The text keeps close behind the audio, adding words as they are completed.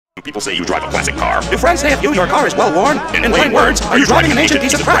People say you drive a classic car. Do friends say of you your car is well worn? In plain words, are you driving an ancient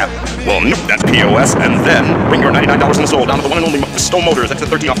piece of crap? Well, nope, that's POS, and then bring your $99 in the soul down to the one and only Mephisto Motors, exit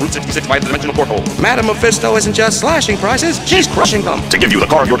 13 off Route 66 by the dimensional porthole. Madam Mephisto isn't just slashing prices, she's crushing them. To give you the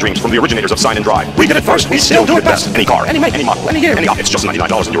car of your dreams from the originators of Sign and Drive. We did it first, we still do it best. Any car, any make, any model, any year, any op. It's just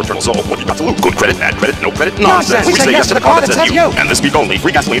 $99 in your eternal soul. What you got to lose? Good credit, bad credit, no credit, nonsense. We say yes to the car that says you. And this week only,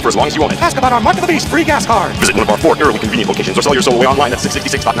 free gasoline for as long as you own it. Ask about our Mark of the Beast free gas card. Visit one of our 4 thoroughly convenient locations or sell your soul away online at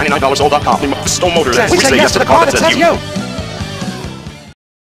 666.99soul.com. Mephisto Motors. We say yes to the car that says you.